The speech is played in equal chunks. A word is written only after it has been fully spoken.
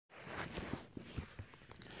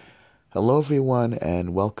Hello, everyone,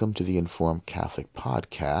 and welcome to the Informed Catholic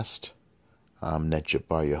Podcast. I'm Ned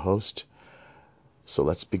Jabbar, your host. So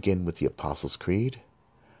let's begin with the Apostles' Creed.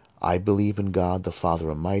 I believe in God, the Father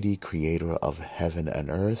Almighty, creator of heaven and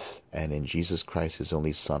earth, and in Jesus Christ, his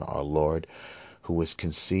only Son, our Lord, who was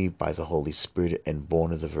conceived by the Holy Spirit and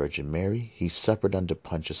born of the Virgin Mary. He suffered under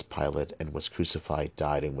Pontius Pilate and was crucified,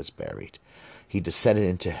 died, and was buried. He descended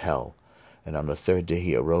into hell. And on the third day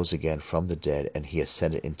he arose again from the dead, and he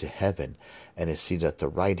ascended into heaven, and is seated at the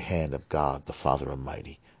right hand of God the Father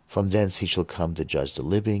Almighty. From thence he shall come to judge the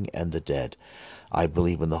living and the dead. I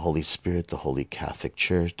believe in the Holy Spirit, the Holy Catholic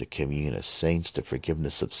Church, the communion of saints, the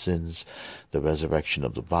forgiveness of sins, the resurrection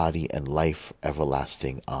of the body, and life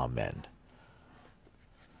everlasting. Amen.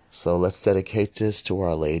 So let's dedicate this to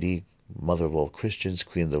Our Lady, Mother of all Christians,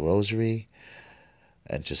 Queen of the Rosary,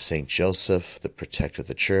 and to Saint Joseph, the protector of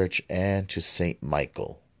the Church, and to Saint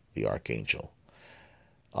Michael, the Archangel.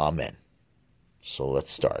 Amen. So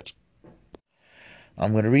let's start.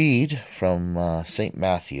 I'm going to read from St.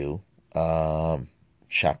 Matthew,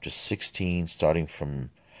 chapter 16, starting from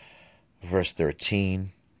verse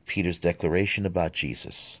 13, Peter's declaration about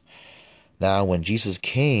Jesus. Now, when Jesus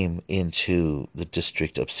came into the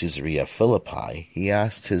district of Caesarea Philippi, he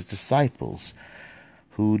asked his disciples,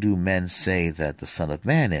 "Who do men say that the Son of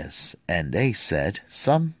Man is?" And they said,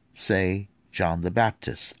 "Some say John the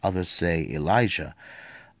Baptist, others say Elijah,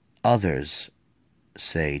 others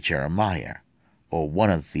say Jeremiah, or one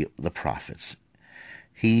of the prophets."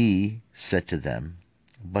 He said to them,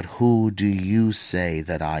 "But who do you say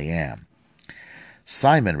that I am?"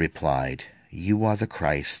 Simon replied, "You are the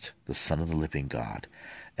Christ, the Son of the living God."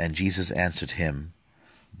 And Jesus answered him,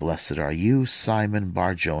 "Blessed are you, Simon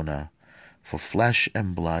Bar-Jonah, for flesh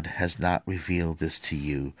and blood has not revealed this to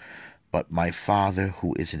you, but my Father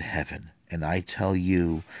who is in heaven. And I tell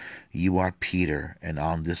you, you are Peter, and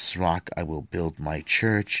on this rock I will build my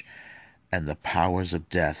church, and the powers of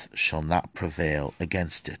death shall not prevail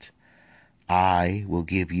against it. I will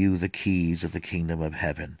give you the keys of the kingdom of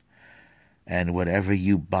heaven. And whatever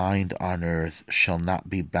you bind on earth shall not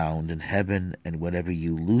be bound in heaven, and whatever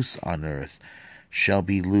you loose on earth shall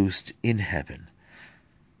be loosed in heaven."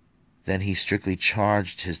 Then he strictly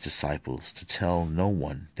charged his disciples to tell no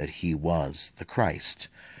one that he was the Christ.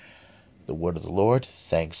 The word of the Lord.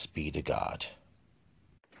 Thanks be to God.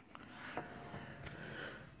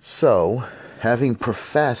 So, having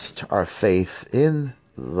professed our faith in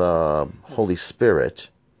the Holy Spirit,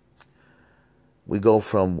 we go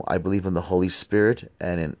from I believe in the Holy Spirit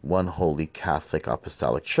and in one holy Catholic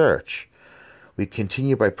Apostolic Church. We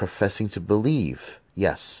continue by professing to believe,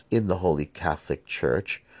 yes, in the Holy Catholic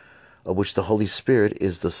Church, of which the Holy Spirit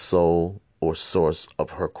is the soul or source of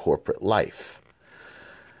her corporate life.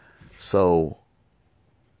 So,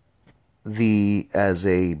 as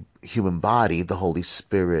a human body, the Holy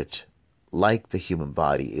Spirit, like the human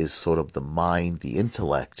body, is sort of the mind, the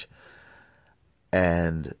intellect,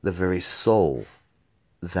 and the very soul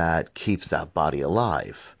that keeps that body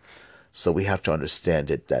alive. So we have to understand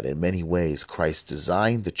it that in many ways Christ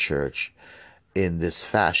designed the church in this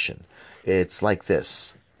fashion. It's like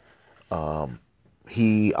this.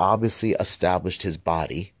 He obviously established his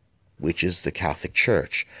body, which is the Catholic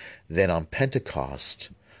Church. Then on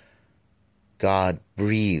Pentecost, God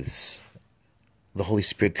breathes. The Holy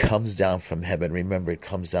Spirit comes down from heaven. Remember, it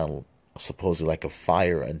comes down supposedly like a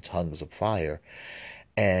fire and tongues of fire.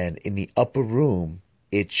 And in the upper room,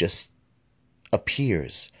 it just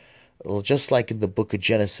appears. Well, just like in the book of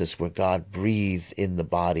Genesis, where God breathed in the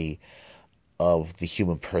body of the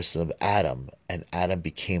human person of Adam, and Adam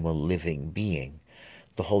became a living being.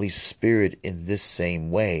 The Holy Spirit, in this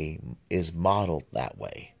same way, is modeled that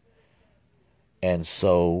way. And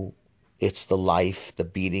so it's the life, the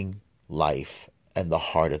beating life, and the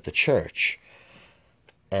heart of the church.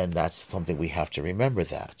 And that's something we have to remember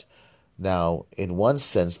that. Now, in one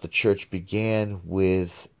sense, the church began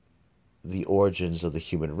with the origins of the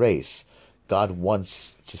human race. God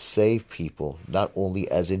wants to save people, not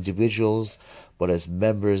only as individuals, but as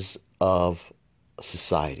members of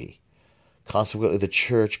society. Consequently, the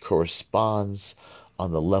church corresponds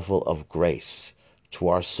on the level of grace to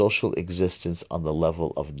our social existence on the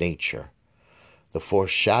level of nature. The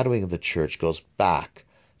foreshadowing of the church goes back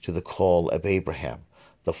to the call of Abraham,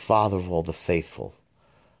 the father of all the faithful.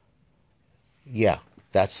 Yeah,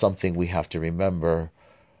 that's something we have to remember.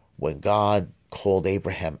 When God called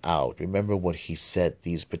Abraham out, remember what he said,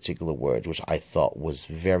 these particular words, which I thought was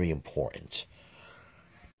very important.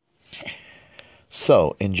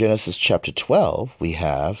 So, in Genesis chapter 12, we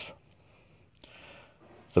have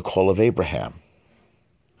the call of Abraham.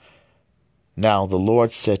 Now the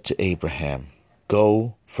Lord said to Abraham,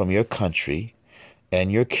 Go from your country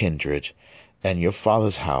and your kindred and your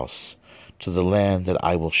father's house to the land that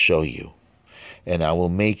I will show you, and I will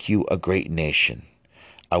make you a great nation.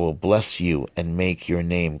 I will bless you and make your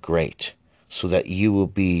name great, so that you will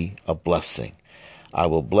be a blessing. I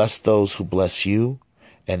will bless those who bless you,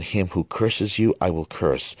 and him who curses you I will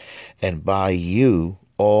curse. And by you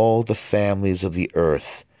all the families of the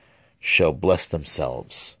earth shall bless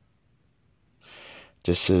themselves.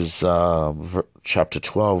 This is chapter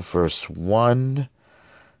 12, verse 1,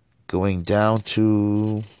 going down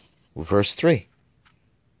to verse 3.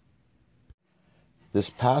 This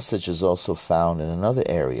passage is also found in another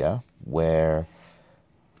area where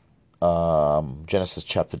Genesis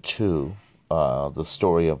chapter 2, the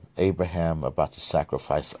story of Abraham about to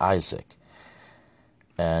sacrifice Isaac.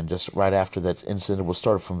 And just right after that incident, we'll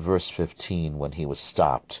start from verse 15 when he was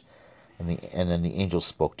stopped. And then the angel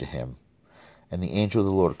spoke to him. And the angel of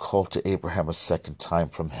the Lord called to Abraham a second time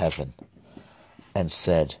from heaven and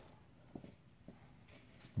said,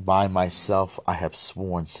 By myself I have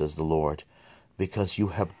sworn, says the Lord, because you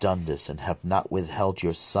have done this and have not withheld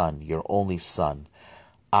your son, your only son.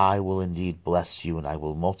 I will indeed bless you, and I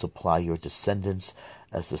will multiply your descendants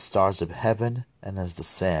as the stars of heaven and as the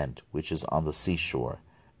sand which is on the seashore,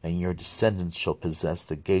 and your descendants shall possess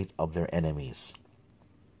the gate of their enemies.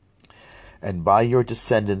 And by your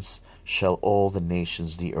descendants shall all the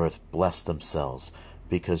nations of the earth bless themselves,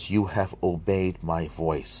 because you have obeyed my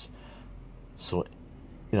voice. So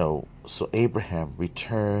Abraham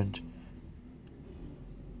returned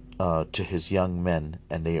to his young men,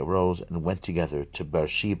 and they arose and went together to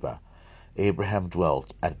Beersheba. Abraham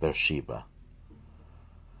dwelt at Beersheba.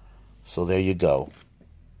 So there you go.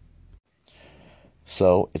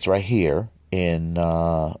 So it's right here in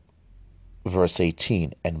verse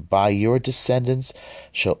 18. And by your descendants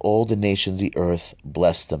shall all the nations of the earth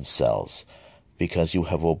bless themselves, because you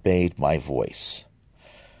have obeyed my voice.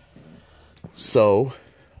 So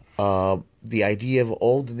the idea of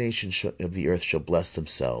all the nations of the earth shall bless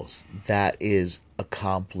themselves, that is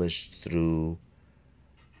accomplished through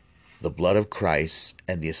the blood of Christ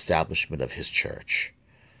and the establishment of his church.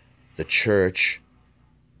 The church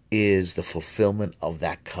is the fulfillment of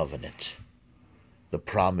that covenant, the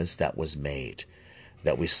promise that was made,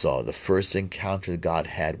 that we saw. The first encounter God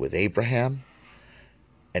had with Abraham,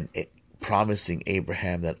 and promising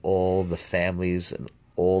Abraham that all the families and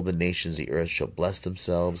all the nations of the earth shall bless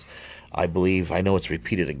themselves. I know it's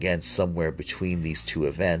repeated again somewhere between these two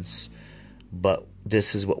events, but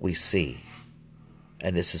this is what we see.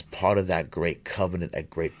 And this is part of that great covenant, that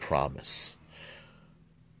great promise.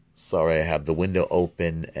 Sorry, I have the window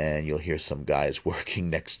open and you'll hear some guys working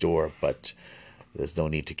next door, but there's no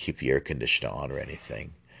need to keep the air conditioner on or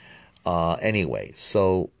anything. Anyway,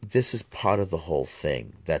 so this is part of the whole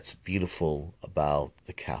thing that's beautiful about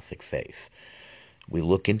the Catholic faith. We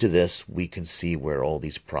look into this, we can see where all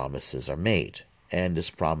these promises are made. And these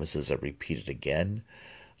promises are repeated again,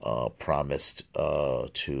 promised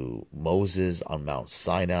to Moses on Mount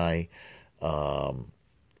Sinai.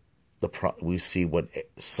 We see what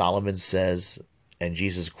Solomon says, and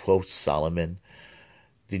Jesus quotes Solomon.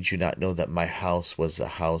 Did you not know that my house was a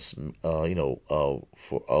house,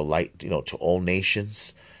 for a light, to all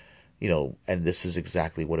nations? And this is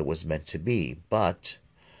exactly what it was meant to be. But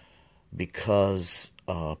because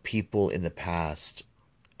people in the past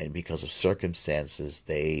and because of circumstances,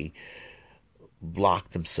 they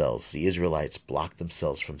blocked themselves. The Israelites blocked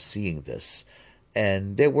themselves from seeing this.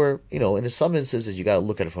 And they were, in some instances, you got to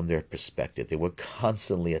look at it from their perspective. They were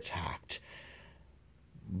constantly attacked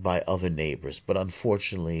by other neighbors. But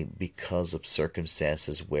unfortunately, because of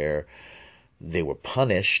circumstances where they were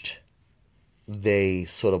punished, they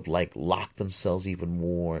sort of like locked themselves even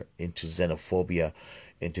more into xenophobia,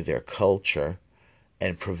 into their culture,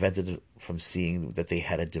 and prevented it from seeing that they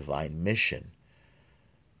had a divine mission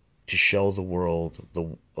to show the world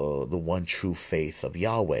the one true faith of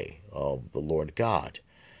Yahweh, of the Lord God.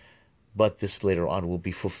 But this later on will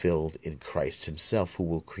be fulfilled in Christ himself, who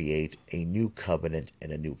will create a new covenant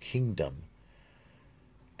and a new kingdom,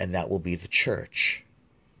 and that will be the church.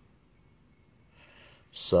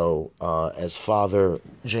 So, as Father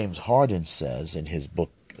James Harden says in his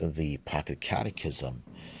book, The Pocket Catechism,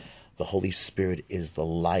 the Holy Spirit is the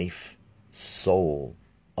life soul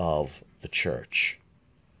of the church.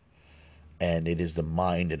 And it is the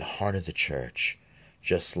mind and heart of the church,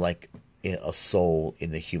 just like a soul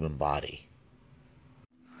in the human body.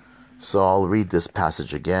 So I'll read this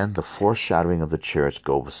passage again. The foreshadowing of the church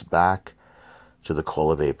goes back to the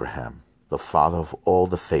call of Abraham, the father of all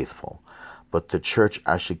the faithful. But the church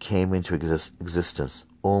actually came into existence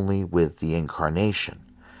only with the incarnation.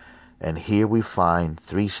 And here we find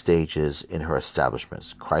three stages in her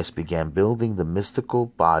establishments. Christ began building the mystical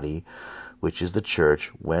body, which is the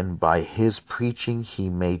church, when by his preaching he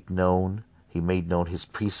made known his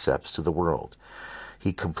precepts to the world.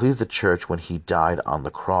 He completed the church when he died on the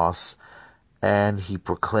cross, and he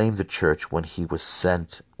proclaimed the church when he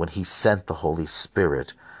sent the Holy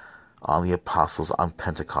Spirit on the apostles on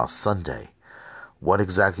Pentecost Sunday. What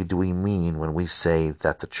exactly do we mean when we say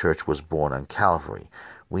that the church was born on Calvary?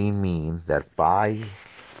 We mean that by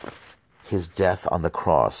his death on the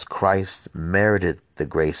cross, Christ merited the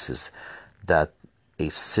graces that a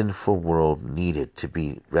sinful world needed to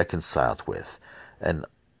be reconciled with, with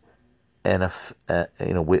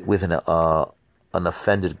an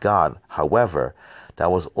offended God. However,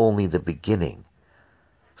 that was only the beginning.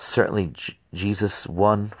 Certainly, Jesus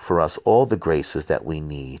won for us all the graces that we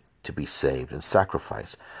need to be saved and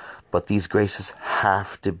sacrificed, but these graces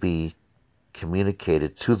have to be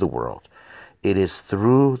communicated to the world. It is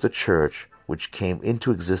through the church, which came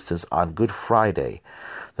into existence on Good Friday,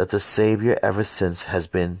 that the Savior ever since has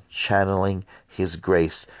been channeling his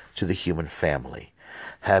grace to the human family.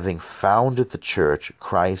 Having founded the church,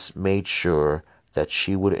 Christ made sure that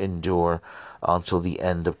she would endure until the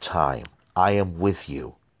end of time. I am with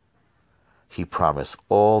you, he promised,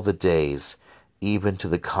 all the days, even to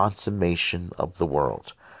the consummation of the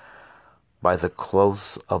world. By the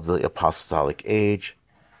close of the apostolic age,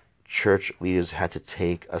 church leaders had to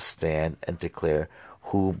take a stand and declare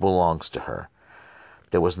who belongs to her.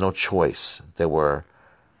 There was no choice. There were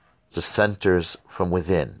dissenters from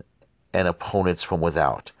within and opponents from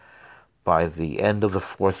without. By the end of the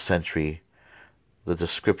 4th century, the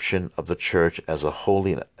description of the church as a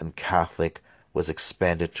holy and Catholic was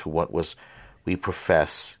expanded to what we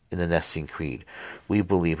profess in the Nicene Creed. We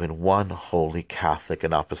believe in one holy Catholic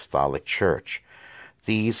and Apostolic Church.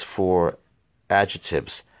 These 4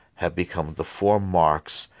 adjectives have become the 4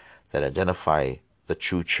 marks that identify the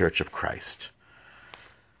true Church of Christ.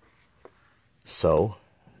 So,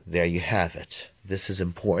 there you have it. This is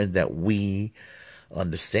important that we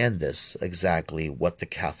understand this, exactly what the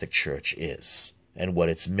Catholic Church is and what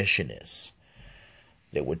its mission is.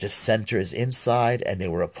 There were dissenters inside and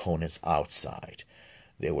there were opponents outside.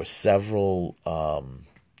 There were several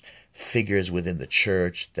figures within the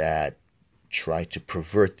church that tried to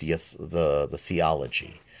pervert the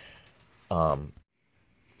theology.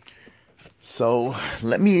 So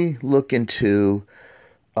let me look into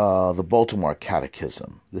the Baltimore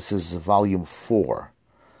Catechism. This is volume 4,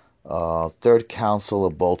 Third Council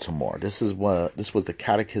of Baltimore. This was the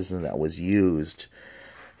catechism that was used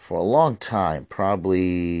for a long time,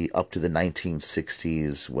 probably up to the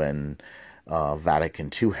 1960s when Vatican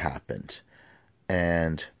II happened.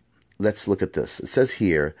 And let's look at this. It says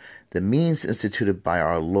here, the means instituted by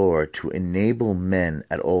our Lord to enable men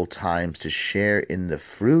at all times to share in the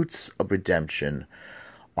fruits of redemption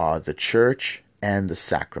are the church and the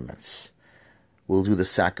sacraments. We'll do the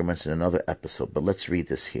sacraments in another episode, but let's read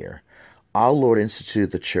this here. Our Lord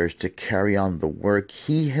instituted the church to carry on the work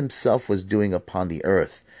he himself was doing upon the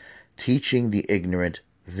earth, teaching the ignorant,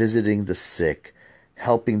 visiting the sick,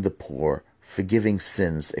 helping the poor, forgiving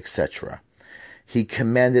sins, etc. He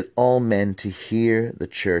commanded all men to hear the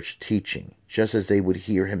church teaching, just as they would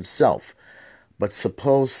hear himself. But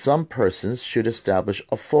suppose some persons should establish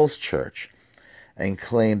a false church and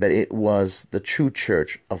claim that it was the true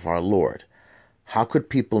church of our Lord. How could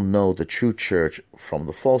people know the true church from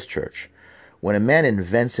the false church? When a man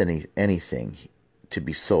invents anything to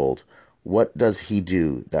be sold, what does he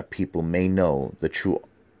do that people may know the true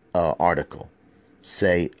article?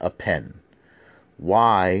 Say, a pen.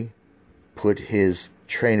 Why put his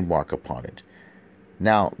trademark upon it?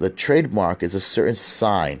 Now, the trademark is a certain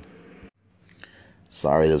sign.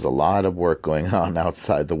 Sorry, there's a lot of work going on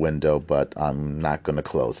outside the window, but I'm not going to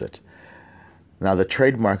close it. Now, the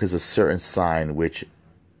trademark is a certain sign which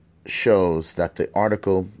shows that the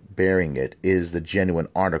article bearing it is the genuine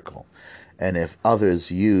article. And if others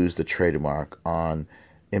use the trademark on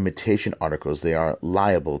imitation articles, they are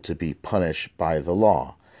liable to be punished by the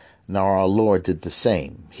law. Now, our Lord did the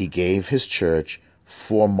same. He gave his church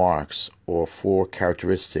 4 marks or 4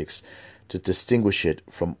 characteristics to distinguish it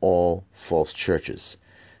from all false churches.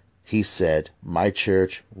 He said, my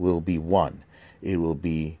church will be one. It will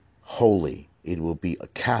be holy. It will be a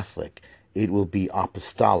Catholic. It will be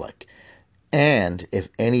apostolic. And if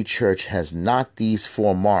any church has not these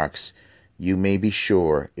 4 marks, you may be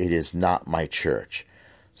sure it is not my church.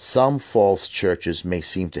 Some false churches may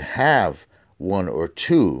seem to have 1 or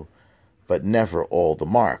 2, but never all the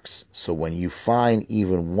marks. So when you find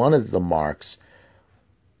even one of the marks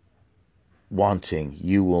wanting,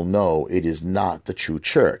 you will know it is not the true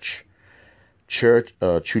church.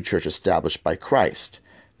 true church established by Christ.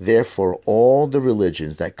 Therefore, all the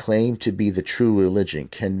religions that claim to be the true religion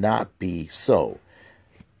cannot be so.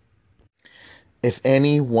 If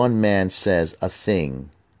any one man says a thing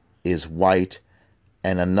is white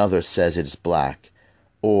and another says it is black,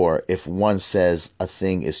 or if one says a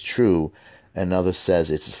thing is true and another says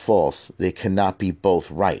it is false, they cannot be both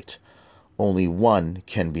right. Only one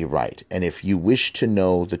can be right. And if you wish to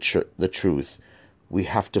know the truth, we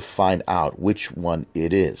have to find out which one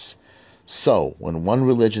it is. So, when one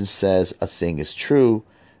religion says a thing is true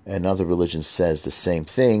and another religion says the same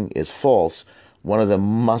thing is false, one of them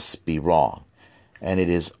must be wrong. And it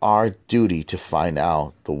is our duty to find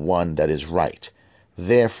out the one that is right.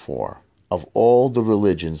 Therefore, of all the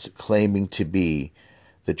religions claiming to be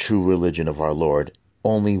the true religion of our Lord,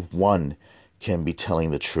 only one can be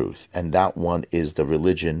telling the truth, and that one is the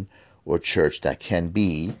religion or church that can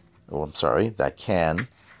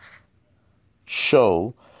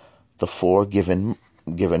show the four given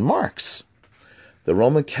marks. The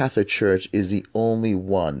Roman Catholic Church is the only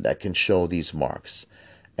one that can show these marks,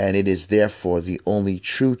 and it is therefore the only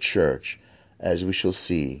true church, as we shall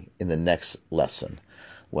see in the next lesson.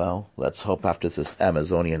 Well, let's hope after this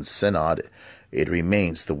Amazonian Synod, it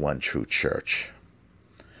remains the one true church.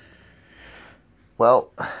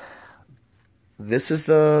 Well, this is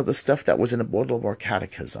the stuff that was in the Baltimore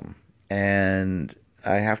Catechism, and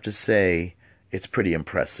I have to say, it's pretty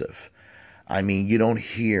impressive. I mean, you don't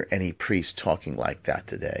hear any priest talking like that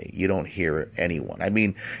today. You don't hear anyone. I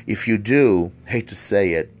mean, if you do, hate to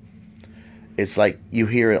say it, it's like you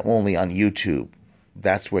hear it only on YouTube.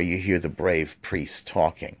 That's where you hear the brave priest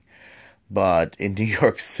talking. But in New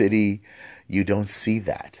York City, you don't see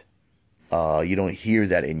that. You don't hear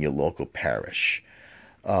that in your local parish.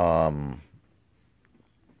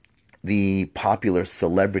 The popular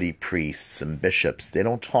celebrity priests and bishops, they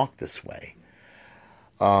don't talk this way.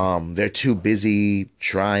 They're too busy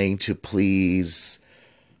trying to please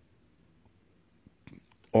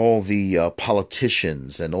all the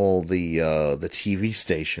politicians and all the TV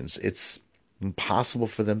stations. It's impossible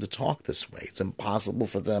for them to talk this way. It's impossible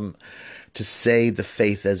for them to say the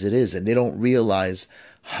faith as it is. And they don't realize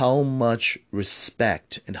how much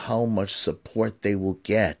respect and how much support they will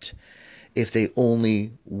get if they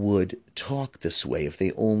only would talk this way, if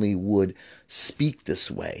they only would speak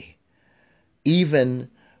this way.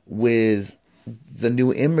 Even with the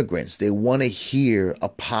new immigrants, they want to hear a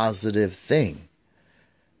positive thing.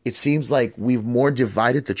 It seems like we've more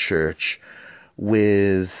divided the church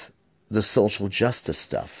with the social justice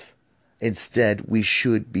stuff. Instead, we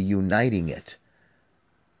should be uniting it.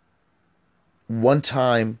 One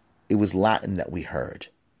time, it was Latin that we heard.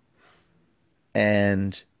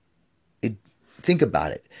 And think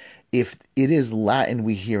about it. If it is Latin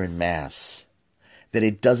we hear in Mass, then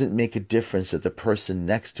it doesn't make a difference that the person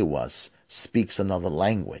next to us speaks another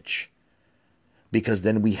language, because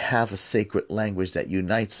then we have a sacred language that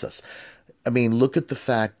unites us. I mean, look at the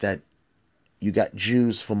fact that you got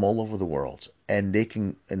Jews from all over the world, and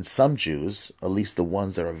some Jews, at least the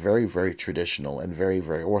ones that are very, very traditional and very,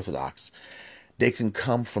 very Orthodox, they can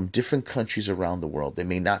come from different countries around the world. They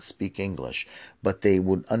may not speak English, but they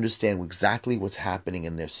would understand exactly what's happening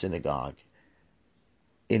in their synagogue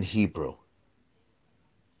in Hebrew.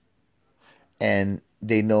 And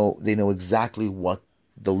they know exactly what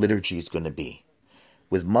the liturgy is going to be.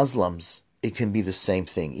 With Muslims, it can be the same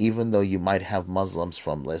thing. Even though you might have Muslims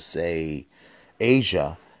from, let's say,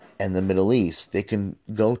 Asia and the Middle East, they can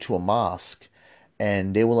go to a mosque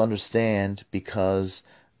and they will understand, because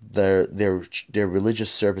their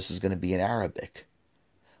religious service is going to be in Arabic.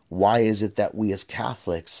 Why is it that we as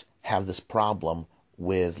Catholics have this problem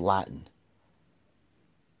with Latin?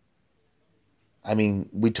 I mean,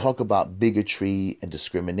 we talk about bigotry and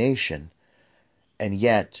discrimination, and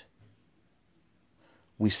yet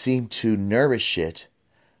we seem to nourish it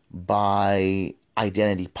by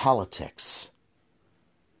identity politics.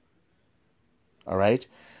 All right?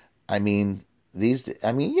 I don't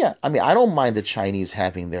mind the Chinese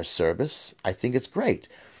having their service. I think it's great.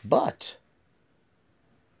 But,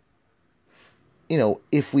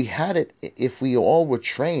 if we all were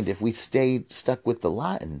trained, if we stayed stuck with the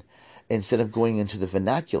Latin instead of going into the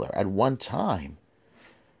vernacular at one time,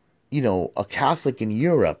 a Catholic in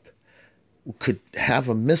Europe could have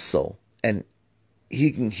a missal, and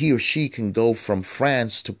he or she can go from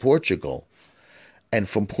France to Portugal, and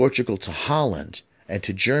from Portugal to Holland and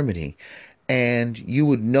to Germany, and you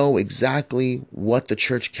would know exactly what the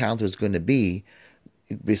church calendar is going to be,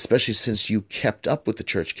 especially since you kept up with the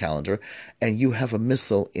church calendar, and you have a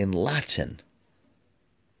missal in Latin.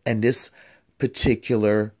 And this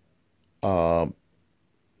particular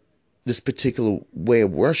this particular way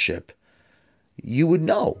of worship, you would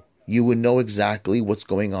know. You would know exactly what's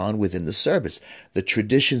going on within the service. The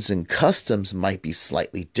traditions and customs might be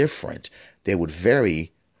slightly different. They would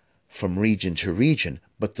vary from region to region,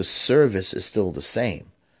 but the service is still the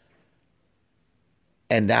same.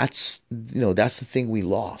 And that's the thing we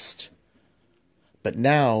lost. But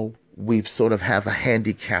now we sort of have a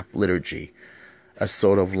handicap liturgy, a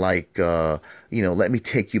sort of like, let me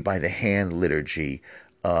take you by the hand liturgy,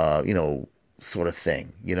 sort of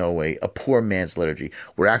thing, a poor man's liturgy.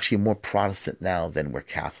 We're actually more Protestant now than we're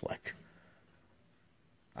Catholic.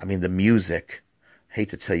 I mean, the music, hate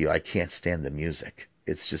to tell you, I can't stand the music.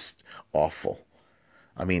 It's just awful.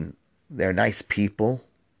 I mean, they're nice people,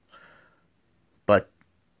 but,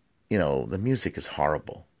 the music is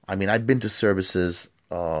horrible. I mean, I've been to services,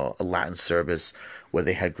 a Latin service where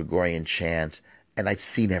they had Gregorian chant, and I've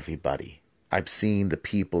seen everybody. I've seen the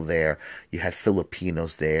people there. You had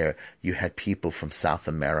Filipinos there. You had people from South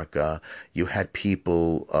America. You had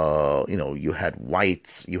people, you had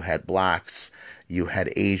whites, you had blacks, you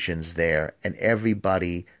had Asians there, and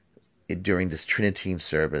everybody during this Trinitine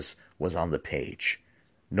service was on the page.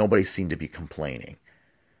 Nobody seemed to be complaining.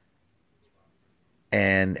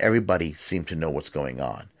 And everybody seemed to know what's going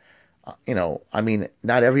on. I mean,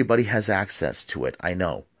 not everybody has access to it, I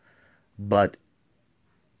know. But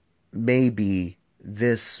maybe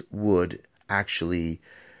this would actually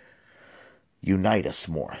unite us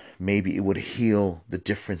more. Maybe it would heal the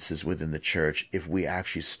differences within the church if we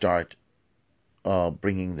actually start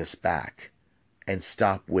bringing this back and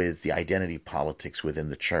stop with the identity politics within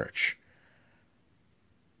the church.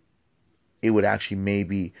 It would actually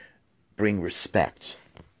maybe bring respect.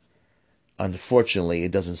 Unfortunately,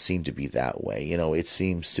 it doesn't seem to be that way. It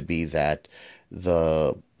seems to be that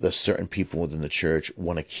the certain people within the church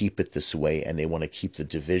want to keep it this way, and they want to keep the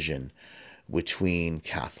division between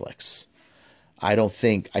Catholics. I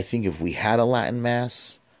think if we had a Latin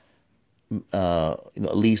Mass,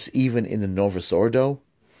 at least even in the Novus Ordo,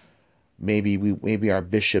 maybe our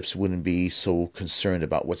bishops wouldn't be so concerned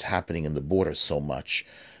about what's happening in the border so much.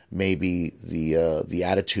 Maybe the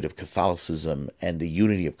attitude of Catholicism and the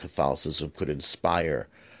unity of Catholicism could inspire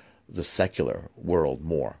the secular world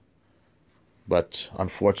more. But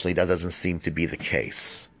unfortunately, that doesn't seem to be the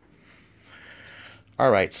case.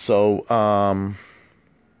 All right, so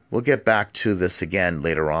we'll get back to this again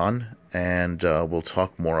later on, and we'll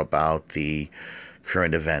talk more about the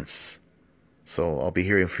current events. So I'll be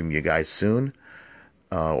hearing from you guys soon,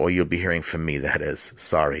 or you'll be hearing from me, that is.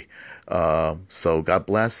 Sorry. So God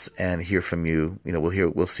bless, and hear from you.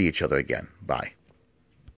 We'll see each other again. Bye.